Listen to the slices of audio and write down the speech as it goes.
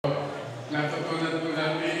natutunan po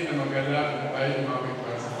namin na maganda kung tayo umawit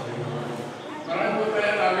para sa Panginoon. Marami po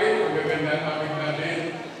tayo awit, magaganda ang awit natin.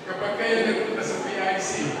 Kapag kayo nagpunta sa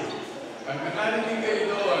PIC, at nakarinig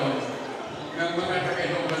kayo doon ng mga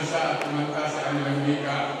kakaibang bansa at kumanta sa kanilang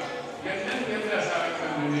wika, ganda sa aking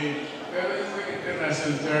pandinig. Pero yung mga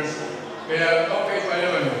international church, kaya okay pa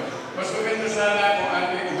yun. Mas maganda sana kung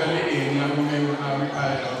ating ibaliin na kung may awit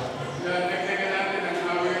tayo, na nagdagan natin ang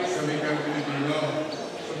awit sa wikang Pilipino.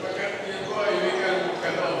 Sapagkat yun po ay wikang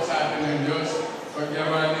katoob sa atin ng Diyos.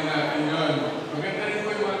 Pagyamanin natin yun. Maganda rin po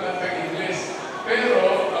yung mga katang English. Pero,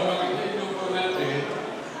 ang mga inupo natin,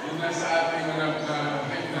 yung nasa ating mga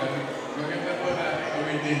hagdan, maganda po natin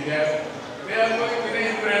awitin. Kaya po,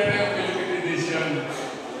 ipina-imprenta yung Philippine edition.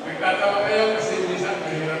 Nagtatawa kayo kasi minsan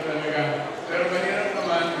mahirap talaga. Pero mahirap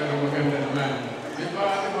naman, pero maganda naman. Yun po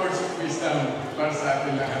ang ating words of wisdom para sa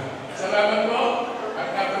ating lahat. Salamat po at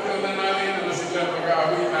natutunan namin na masiglang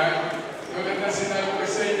pag-aawitan. Maganda sinabi ko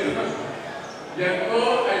sa inyo. Yan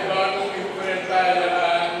po ay bagong imprenta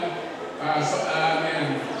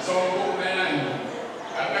yan songbook na yan.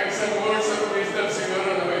 At ang isang words of wisdom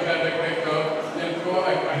siguro na may dadagdag ko, yan po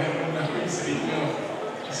ay pahiram namin sa inyo.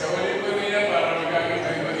 Sa uli po niya para magagamit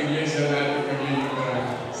ang pag-iglesia natin paglilingkuran.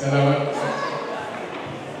 Salamat po.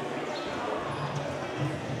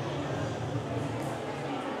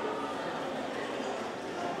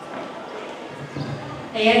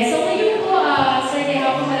 Ayan, so ngayon po, Sir Deha,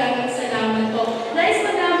 maraming salamat po. Nais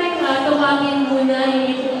madaming tawagin muna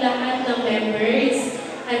yung lahat ng members.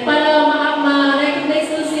 At para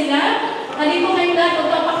ma-recognize po sila, halip po kayo na,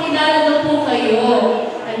 magpapakilala na po kayo.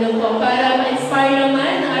 Ano po, para ma-inspire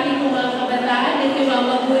naman ang ating mga kabataan at yung mga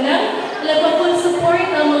magulang. Alam po po support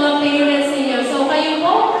ng mga parents ninyo. So kayo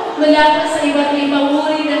po, mula po sa iba't ibang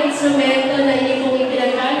uri ng instrumento na inyo pong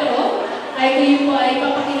ipinagkalo, ay kayo po ay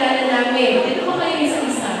papakilala namin. Dito po kayo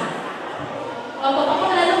isa-isa.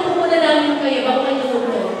 Papakilala po muna namin kayo bago kayo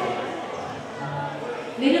tutupo.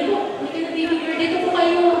 Dito po, dito po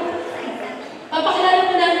kayo. Papakilala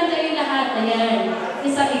po namin kayo lahat. Ayan,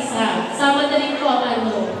 isa-isa. Sama na rin po ang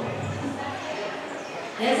ano.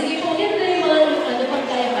 Ayan, sige po, yan na yung mga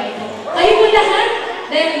pagkaya ba ito. Kayo po lahat?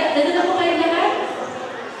 Dahil, nandun na po kayo lahat?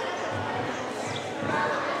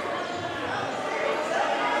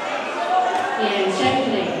 Ayan,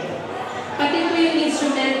 syempre. Pati po yung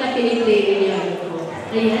instrument na pinipili niya.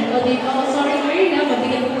 Ayan, o di pa ako, sorry Mary na,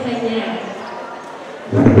 mabigat po kanya.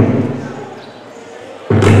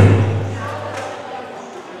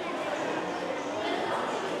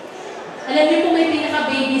 Alam niyo po may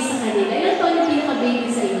pinaka-baby sa kanila. Ilan po yung pinaka-baby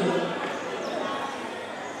sa inyo?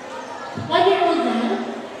 1 year old na?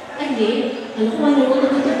 Hindi. Alam ko, 1 year old,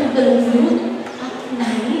 natututog na lang yun.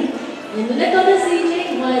 Nine. Ayan, ito na si CJ,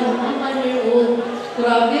 1 year old.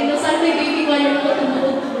 Grabe, no? Saan may baby 1 year old,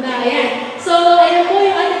 tumutog na. Ayan. So, ayan po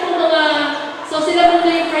yung ating po mga, so sila muna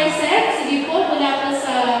yung prize set. Sige po, mula pa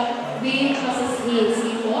sa B, pa sa C.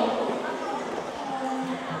 Sige po.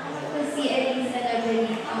 Kasi Elisa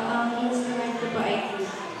Labrini, ang instrument ko po ay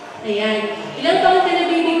Ayan. Ilang taon ka na,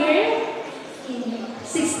 baby girl?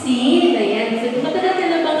 16. Ayan. So, matagal ka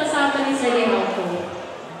na ba kasama ni Sir Leao ko?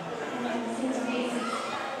 since grade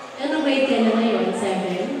 6. Anong grade ka na ngayon?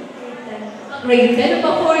 7? Grade 10?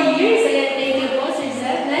 About 4 years. Ayan, thank you po, Sir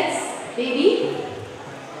Zed. Next, baby.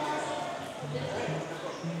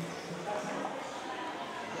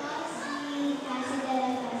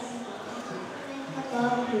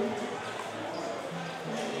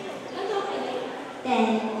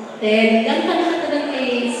 Then, ganun ka nakatagal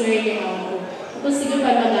kay Sir Leao ko. Kung siguro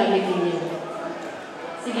pa magamit niyo.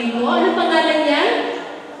 Sige po, ano pangalan niya?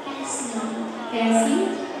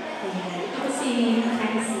 Cassie? Ayan. Ito si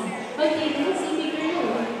Cassie. Okay, ito si Big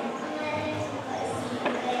Girl.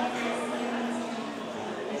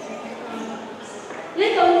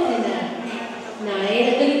 Ilan taon ka na? 9.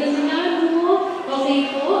 Nagalito na nga, no?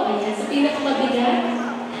 Okay po. Ayan. Sa pinakamabigat.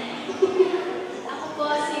 Ako po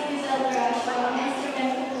si Giselle Rush. Ang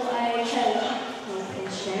instrument ko po ay cello. Okay,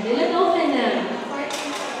 siya. Ilan taon ka na?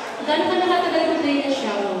 14. Gano'n ka nakatagal ko tayo na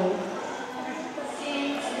siya?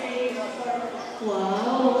 Since grade 4.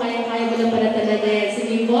 Wow, kaya-kaya mo na pala talaga yan.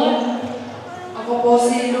 Sige po. Ako po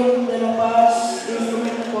si Luke de la Paz,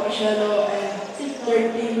 instrument po cello, and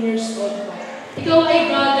 13 years old po. Ikaw ay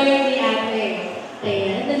brother ni ate.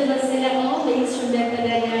 Ayan, dalawa sila ko. May instrument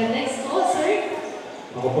talaga. Next po, sir.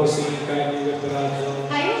 Ako po si Kylie Veterazo.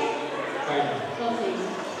 Kayo? Kylie. Okay.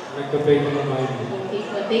 Nagpa-play ko ng Bible. Okay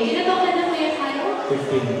po. Thank you na daw ka na kuya kayo?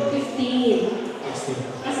 15. 15.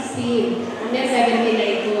 16. 16. Mamaya 17 na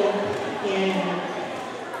ito. Ayan.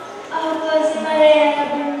 Ako po si Maria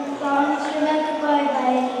Labrinto. Ang instrument ko po ay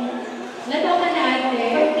violin. Ilan daw ka na ate?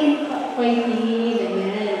 14 po.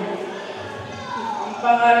 Ayan. Ang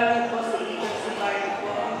pangalan niyo po sa ilang sa bahay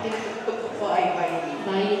po, ang tinutugtog ko po ay violin.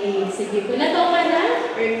 Violin. Sige po. Ilan taon ka na?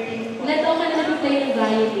 13 po. Ilan taon ka na nag-play ng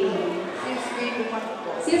violin? Since grade 1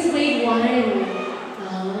 po. Since grade 1.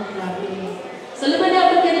 Grabe. So,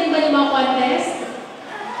 lumalaban ka na rin ba yung mga contest?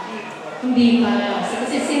 Hindi pa. So,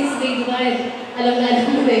 kasi since grade 1, alam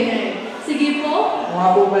mo eh. Sige po.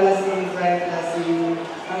 Mga po pala si Brian kasi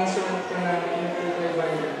ang instrument ko na pinag-play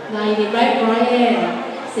violin. Brian.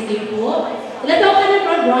 Sige po. Ilan taon ka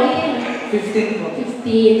na, Brian? 15 po.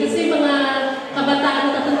 15. Kasi yung mga kabataan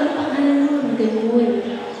na tatanong, ano pangalan mo? Ganun.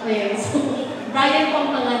 Ayan. So, Brian po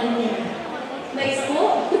ang pangalan niya. Next po.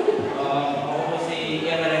 Ako po si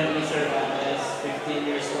Emerald Cervantes, 15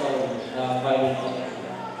 years old, violin po.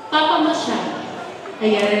 Papa mo siya.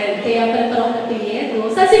 Ayan. Kaya pala parang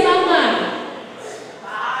napilyedo. Saan si Mama?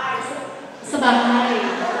 Sa bahay.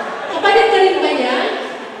 Kapatid ka rin ba niya?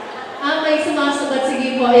 May sumasagot.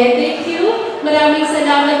 Sige po. Ayan. Thank you. Maraming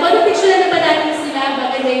salamat. Paano picture na ba natin sila?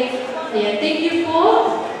 Bakit may... Ayan. Thank you po.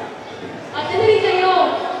 At ano rin kayo?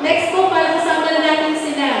 Next po, para kasama na natin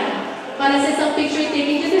sila. Para sa isang picture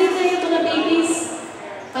taking. Dito rin kayo mga babies.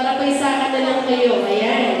 Para paisahan na lang kayo.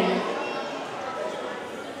 Ayan.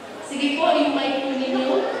 Sige po, yung mic po ninyo.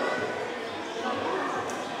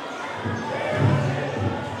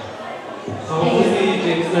 Ako po si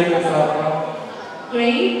James Nagkasapa.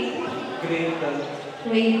 Grade? Grade 10.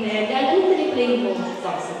 Grade 10. Ano yung na-play mo?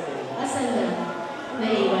 Saxophone. Asan na?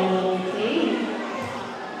 Naiwan mo. Okay.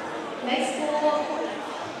 Next po.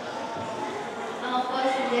 Ako po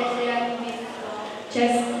si Desiree Mitko.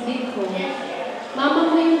 Chess beat ko. Mama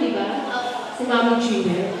mo yun, di ba? Si Mama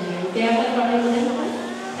Junior. Kaya pa kayo mo.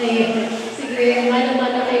 Ayan. Sige,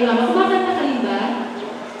 mana-mana kay Mama. Kumakanta ka rin ba?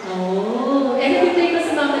 Oo. Nag-play ba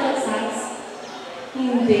si Mama ng sax?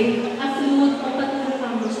 Hindi. Flute. Papatulong pa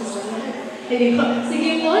mo siya sa hindi po.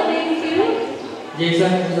 Sige po, thank you.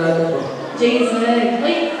 Jason Cruzado po. Jason.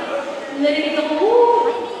 Uy, narinig ako.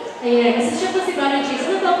 Ayan. Kasi siya po si Brother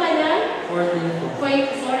Jason. Ano ka na? 14 po.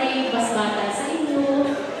 Sorry, mas bata sa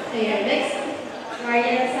inyo. Ayan, next.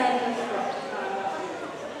 Maria Santos po.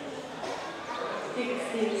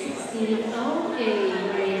 16. Okay,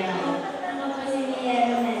 Maria. Ako po si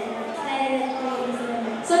Nia Romel. Silent po yung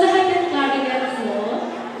instrument. So, lahat ng clarinets mo?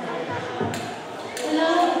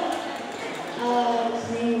 Hello?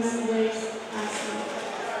 Names, words, asma.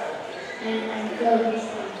 And I'm Chloe.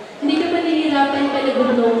 Hindi ka ba nahihirapan pa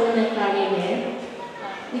nag-blow ka ng clarinet?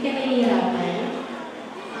 Hindi ka nahihirapan?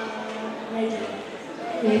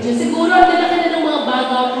 Medyo. Siguro, ang lalaki na ng mga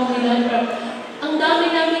bagaw po nila. Ang dami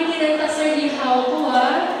namin kinanta, Sir Lihaw ko,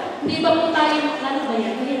 ha? Hindi ba po tayo, lalo ba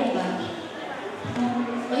yan? Mahirap ba?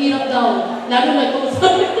 Mahirap daw. Lalo na po.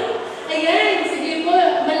 Ayan, sige po.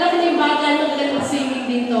 Malaki na yung bagal ng magandang swimming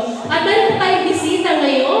dito. At meron tayong bisita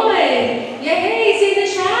ngayon. Yay! Sino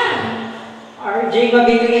siya? RJ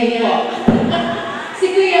Mabituin po. Si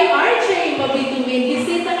Kuya RJ Mabituin.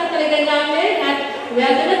 Bisita ka talaga namin. At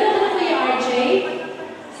welcome na ito na Kuya RJ.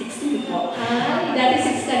 16 po. Ay, dati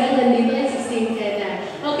 6 ka lang. Nandito na 16 ka na.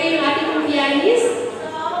 Okay, yung ating pong pianist. So,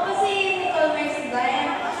 ako po si Nicole Mercedes.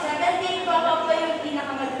 17 po ako po yung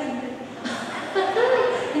pinakamatanda.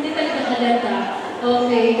 Hindi talaga halata.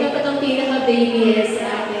 Okay, kapag ang pinaka-baby sa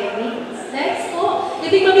atin. Next po.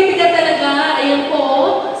 Hindi mabibigat talaga. Ayan po.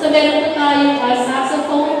 So, meron po tayong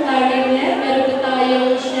saxophone, clarinet. Meron po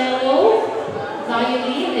tayong cello,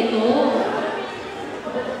 violin. Ito.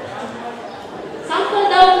 Sample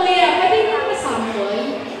daw, kuya. Pwede nga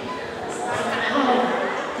sample.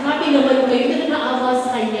 Grabe naman kayo. Hindi na naawa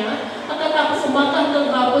sa kanya. Pagkatapos umakang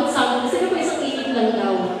ng hapon, sample. Kasi po isang init lang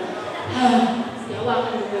daw. Sige,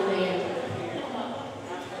 hawakan mo muna yan.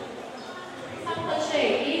 Sample siya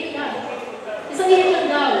eh. Init lang. Isang init lang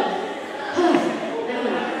daw.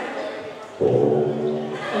 Oh,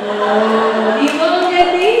 Ibo,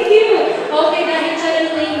 thank you. Okay, dahil siya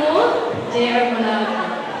lang name mo, JR Malabo.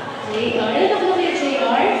 JR, ano na ko kaya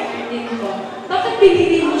JR? Dito po. Bakit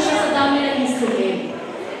pinili mo siya sa dami ng instrument?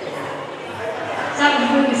 Sabi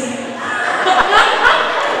mo,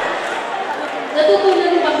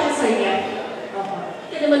 natutunan mo ba ko sa iya?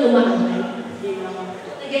 Hindi ka naman umaangal.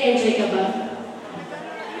 Nag-enjoy ka ba?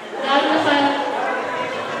 Gaano na ka?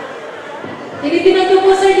 Hindi tinanong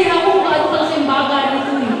po sir, di ako kung gaano kalaking baga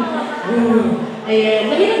nito eh. Ayan.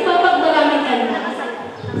 Mahirap ba pag maraming kanta?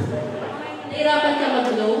 Nahirapan ka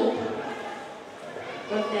mag-blow?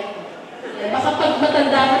 Baka pag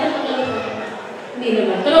matanda ka na mag-blow. Hindi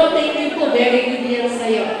naman. Pero thank you po. Very good yan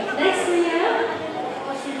sa'yo. Next na yan.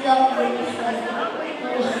 Ako si Love British.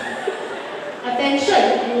 Attention.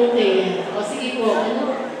 Okay. O sige po.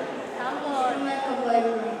 Ano? Ako, instrument ko po ay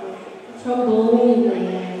Trombone.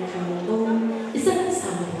 Ayan, trombone. Isang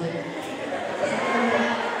sample.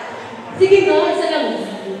 Sige no, isa lang.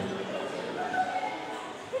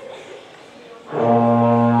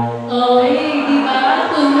 Okay, di ba?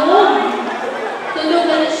 Tunog. Tunog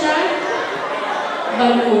na siya.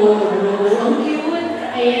 Bago, bro. Ang cute.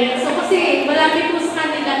 Ayan. So kasi marami po sa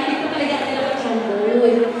kanila, hindi po talaga kanila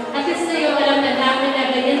mag-trombone. At least na yung alam na namin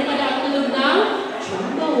na ganyan pala ang tunog ng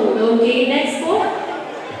trombone. Okay, next po.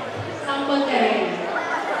 Sample ka rin.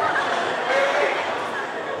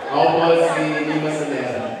 Ako po si Lima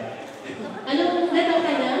Salera. Anong level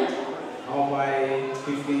ka na? Ako po ay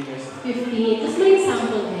 15 years old. 15. Tapos may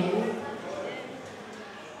sample din.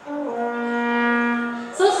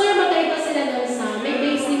 So, sir, magkaiba sila ng sa may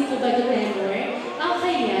bass din po ba yung tenor? Ah,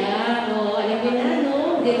 kaya. O, alam mo na,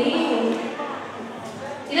 no? Galing.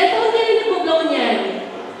 Ilan taon ka rin nag-blow niyan?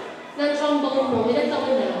 Ng trombone mo? Ilan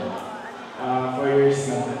taon na? 4 years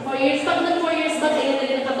na. 4 years. Pag nag 4 years ba, kaya na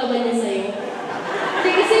rin ang katawan niya sa'yo? Hindi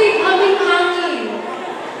kasi hangin-hangin.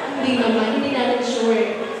 Hindi naman, hindi natin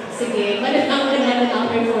sure. Sige, malalaman natin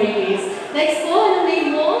after 4 years. Next po, anong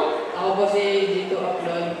name mo? Ako po si G2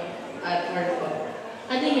 Upload at Mark po.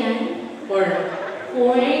 Ano yan? 4.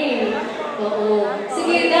 Corn. Oo.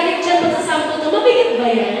 Sige, dahil dyan magsasample to, mabigat ba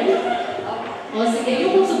yan? O, sige,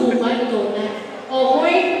 yung kung subukan, ito na. O,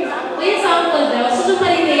 corn. Kuya, sample daw. Susunod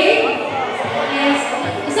marinig? Yes.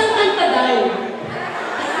 Isang kanta daw.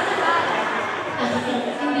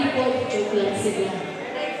 Hindi po, joke lang sila.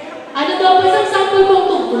 Ano daw po, isang sample pong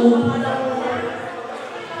tugtog?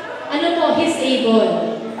 Ano po, he's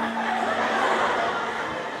able.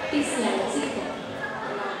 Peace lang. Sige po.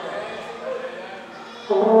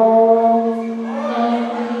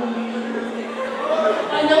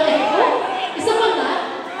 Anong echo? Isa pa nga?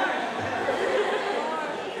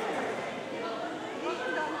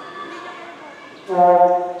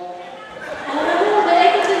 Balik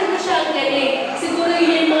ko talaga siya ang galing. Siguro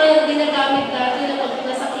yun yung mga ginagamit natin na pag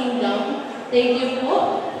nasa kingdom. Thank you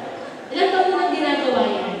po. Ilang taon mo nang ginagawa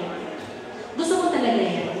yan? Gusto mo talaga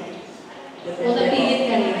yan? O napilit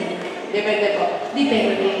ka rin? Depende po.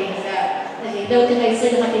 Depende. Okay, daw ka kay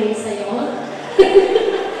sir nakatingin sa'yo.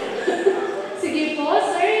 Sige po,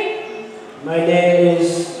 sir. My name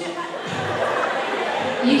is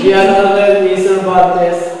You Giancarlo Di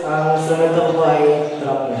Cervantes. Ang instrumento ko ay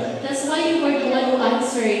trumpet. That's why you were the one who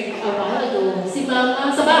answered a while ago. Si Mama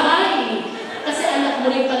sa bahay. Kasi anak mo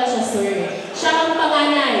rin pala siya, sir. Siya ang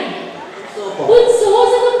panganay. Bunso?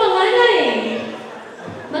 Saan ang panganay?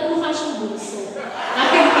 Ba't mukha siyang bunso?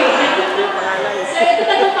 Akin kaya. Sir, ito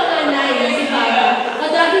talagang panganay. Si Papa. O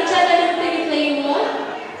dahil siya na lang piniplay mo?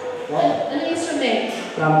 Anong instrument?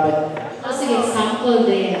 Trumpet. O sige, sample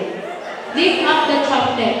din. Lift up the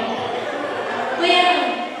trumpet. Kuya,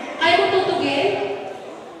 kaya mo tutugin?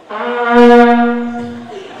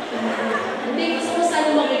 Hindi, gusto ko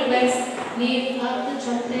sana mag-request. Lift up the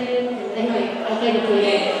trumpet. Anyway, okay na po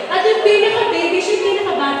yan. At yung pinaka-baby, siya yung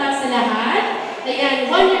pinaka-bata sa lahat. Ayan,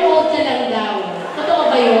 1-year-old ka lang daw.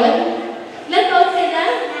 Totoo ba yun? Ilan taon ka na?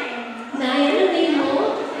 Nine. Anong name mo?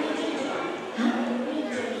 Ha?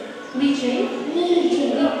 Lee J? Lee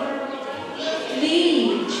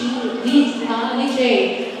J.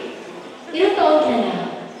 Ilang taon ka na?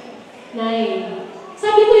 9.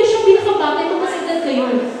 Sabi ko yung siyang pinakabata, ito mas edad kayo.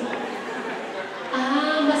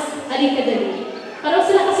 Ah, mas alikadali. Parang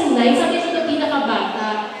sila kasi 9, sabi siya ito pinakabata.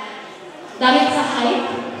 Dahil sa height.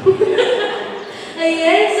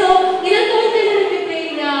 Ayan, so, ilang taon ka na nag-play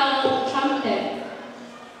ng trumpet?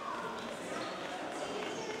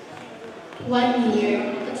 1 year.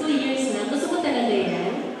 2 years na. Gusto mo talaga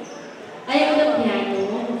yan? Ayaw mo ng piano,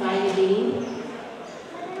 violin.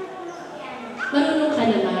 Marunong ka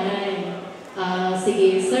naman.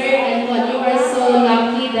 Sige, sir, and what you are so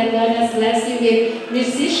lucky that God has blessed you with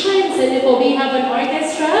musicians. And po, we have an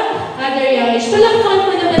orchestra at their young age. Palakpan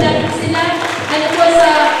po naman natin sila. Ano po sa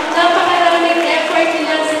napakaraming effort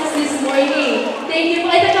nila since this morning. Thank you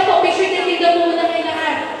po. Ay, taka po, picture na tingnan mo muna kayo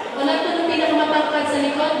lahat. Wala po nung pinakamatangkad sa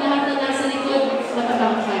likod. Lahat na nasa likod,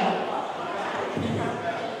 matatangkad.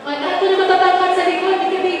 Lahat po na matatangkad sa likod.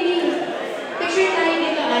 Hindi ka baby. Picture tayo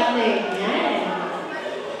dito, ate. Yan.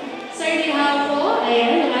 Sir, di po.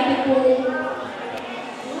 Ayan, ang ate po.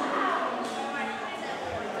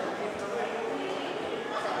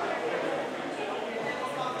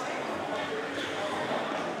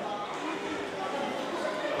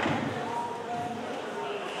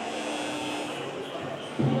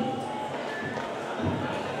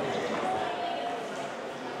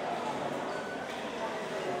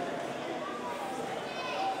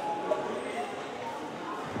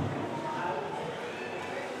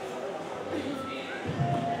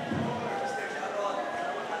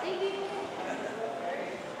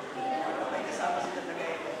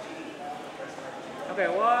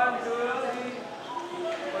 Okay, 1, 2,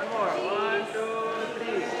 3. One more. 1, 2,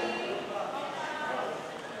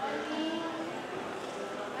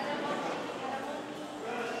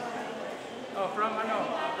 3. Oh, from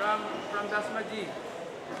ano? From Dasma G.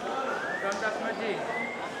 From Dasma G.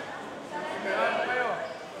 Ano kayo?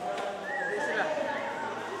 Hindi sila.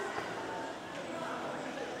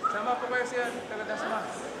 Sama po kayo siya, taga Dasma.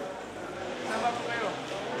 Sama po kayo.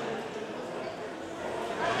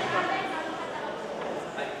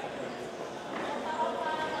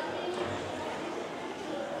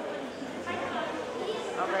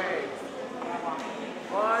 Okay.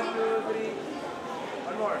 1, 2, 3.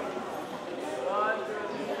 One more. 1,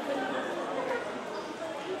 2, 3.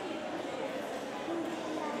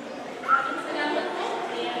 Salamat po.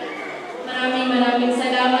 Maraming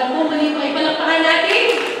salamat po. Muli po ay palakpakan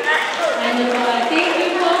natin. Ano po, thank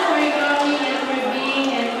you po for coming and for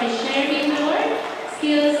being and for sharing your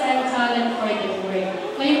skills and talent for the work.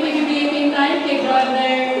 Ngayon po ibibigay ko yung time kay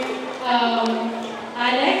Brother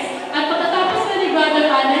Alex. At pagkatapos na ni Brother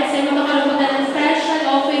Alex, ay magkakaroon po tayo ng special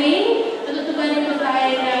offering. Tututuganin po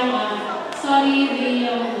tayo ng Sorry,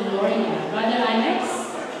 Rio Gloria. Brother Alex?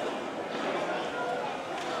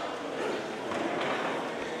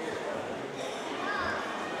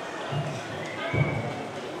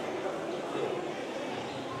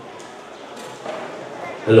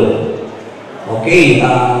 Hello. Okay,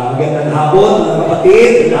 magandang hapon mga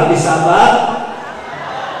kapatid, happy Sabbath.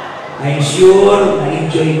 I'm sure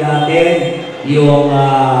na-enjoy natin yung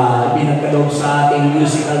pinagkaloob sa ating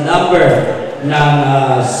musical number ng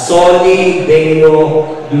Soli Deo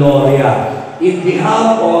Gloria. In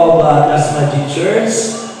behalf of Dasma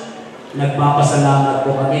Church, nagpapasalamat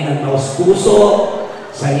po kami ng taos-puso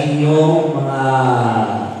sa inyong mga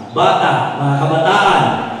bata, mga kabataan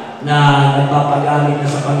na nagpapagamit na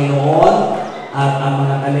sa Panginoon at ang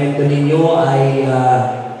mga talento ninyo ay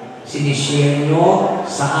sinishare nyo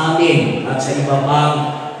sa amin at sa iba pang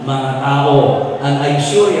mga tao. And I'm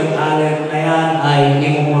sure yung talent na yan ay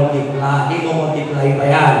i-multiply pa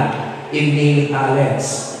yan in many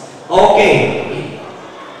talents. Okay.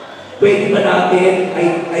 Pwede ba natin,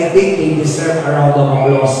 I think they deserve a round of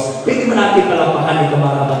applause. Pwede ba natin palapakan itong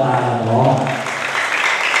mga kabataan mo?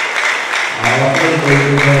 Okay, thank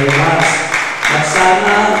you very much. At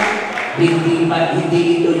sana, hindi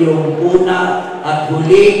ito yung una at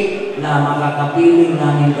huli na makakapiling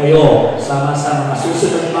namin kayo. Sama sa mga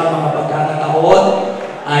susunod pa mga pagkakataon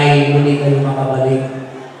ay muli kayo makabalik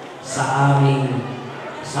sa ating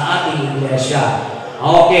iglesia.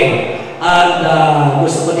 Okay. At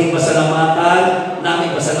gusto ko din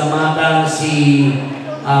namin pasalamatan si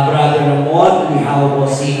Brother Ramon Lihaw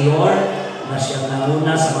Senior na siyang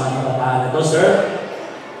nanguna sa mga kabataan na ito, sir.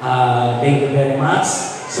 Thank you very much.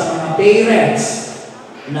 Sa mga parents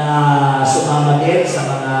na sumama din sa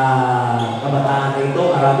mga kabataan na ito,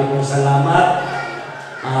 marami pong salamat.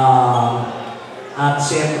 At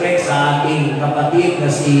siyempre sa ating kapatid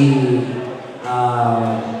na si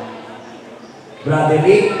Brother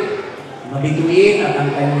Rick Mabituin at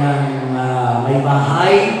ang kanyang may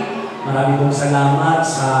bahay. Marami pong salamat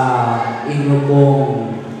sa inyo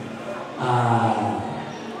pong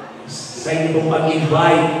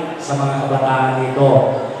pag-invite sa mga kabataan nito.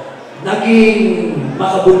 Naging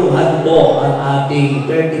makabuluhan po ang ating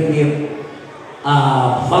 35th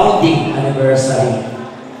founding anniversary.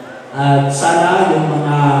 At sana yung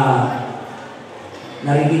mga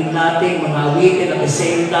narinig natin, mga awitin at the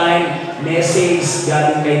same time, message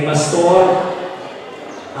galing kay Pastor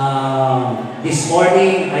this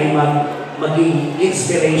morning ay maging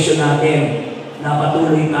inspiration natin na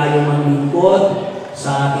patuloy tayong maglingkod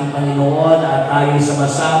sa ating Panginoon at tayo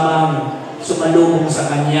sama-samang sumalubong sa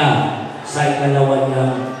Kanya sa ikalawa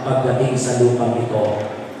niyang pagdating sa lupang ito.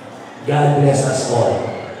 God bless us all.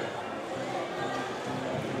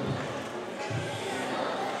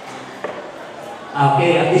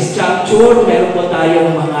 Okay, at this juncture, meron po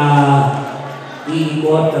tayong mga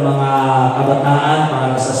iikot na mga kabataan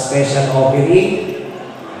para sa special offering.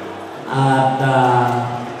 At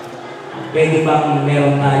pwede bang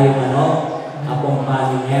meron tayong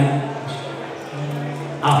accompany niya?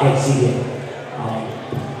 Okay, sige. Okay.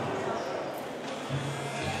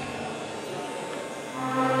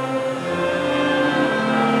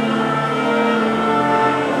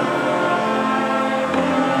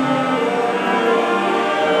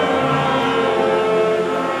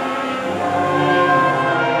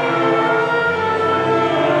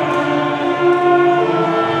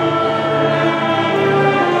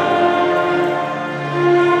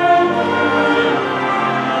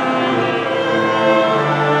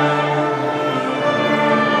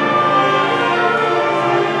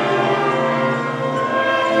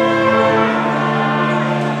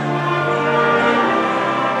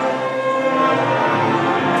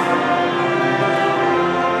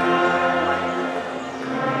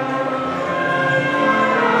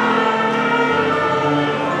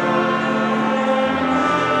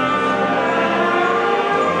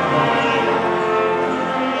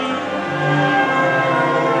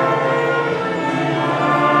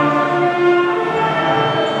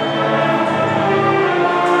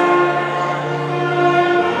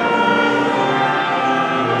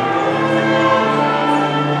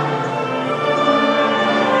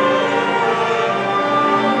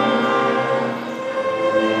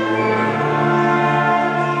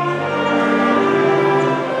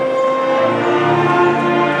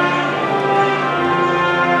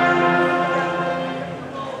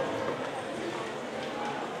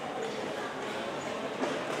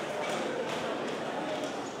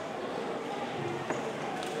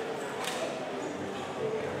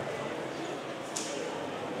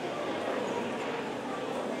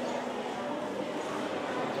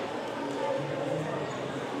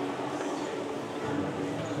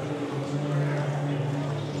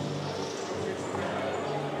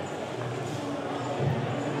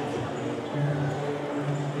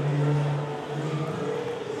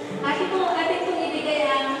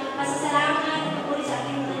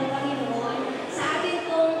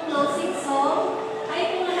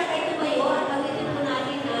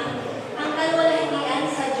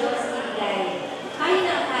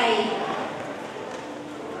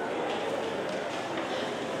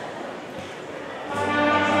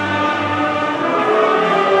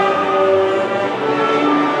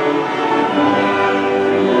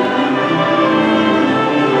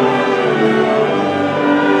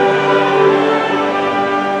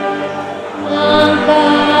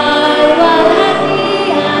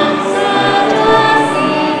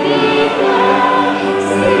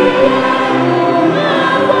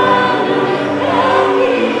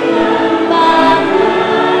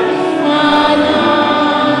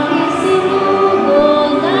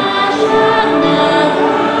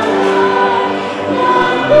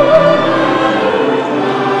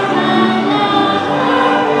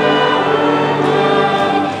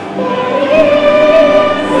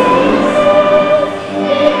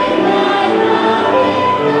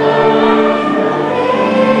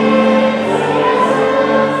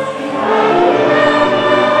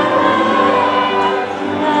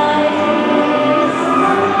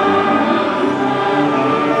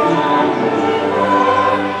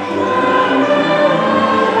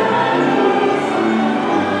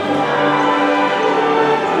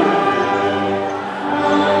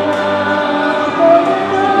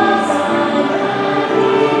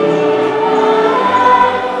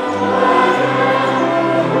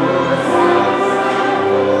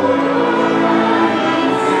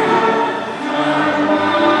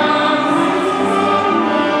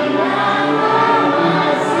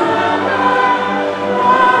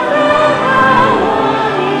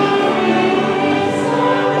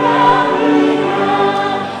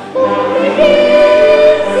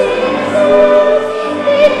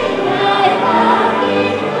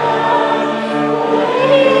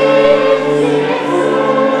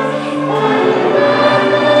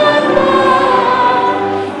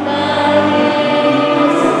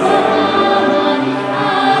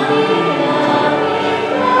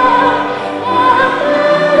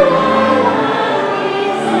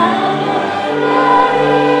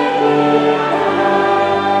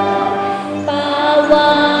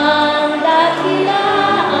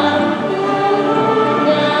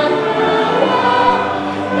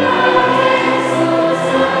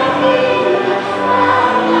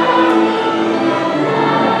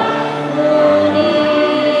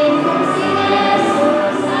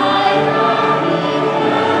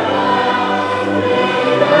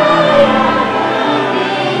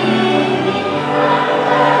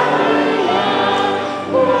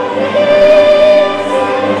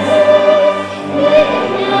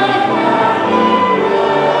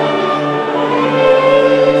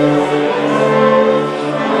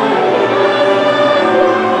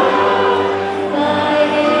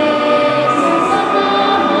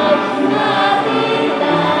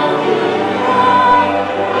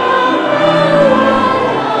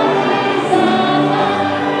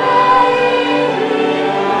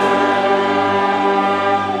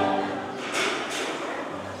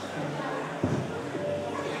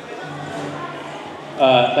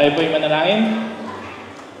 Tayo po'y manalangin.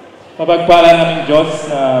 Mapagpala namin Diyos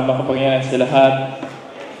na makapangyarihan sa lahat.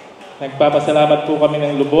 Nagpapasalamat po kami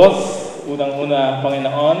ng lubos, unang-una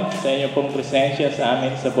Panginoon, sa inyong pong presensya sa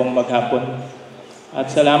amin sa buong maghapon. At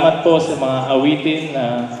salamat po sa mga awitin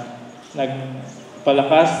na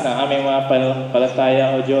nagpalakas ng aming mga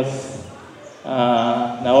palataya, O Diyos.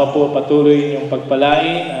 Nawa po patuloy yung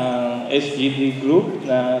pagpalain ang SGD Group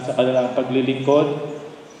na sa kanilang paglilingkod.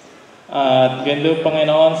 At ganda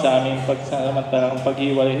Panginoon sa aming pagsamantalang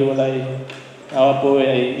paghiwalay-hiwalay. Nawa po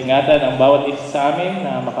ay ingatan ang bawat isa sa amin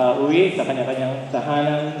na makauwi sa kanya-kanyang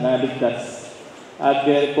tahanan na ligtas. At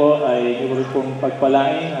ganda po ay iwari pong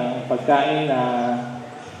pagpalain ang pagkain na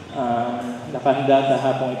nakahanda sa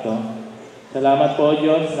hapong ito. Salamat po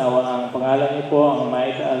Diyos, nawa ang pangalan niyo po ang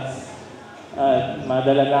maitaas at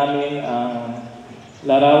madala namin ang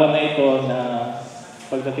larawan na ito na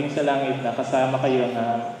pagdating sa langit na kasama kayo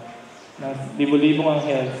na ng libo-libong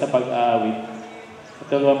anghel sa pag-aawit. At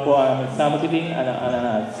tulungan po ang samutiling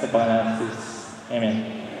anak-anak sa pangalan ng Jesus. Amen.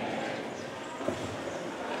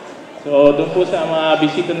 So, doon po sa mga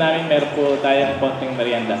bisita namin, meron po tayong konting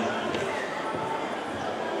merienda.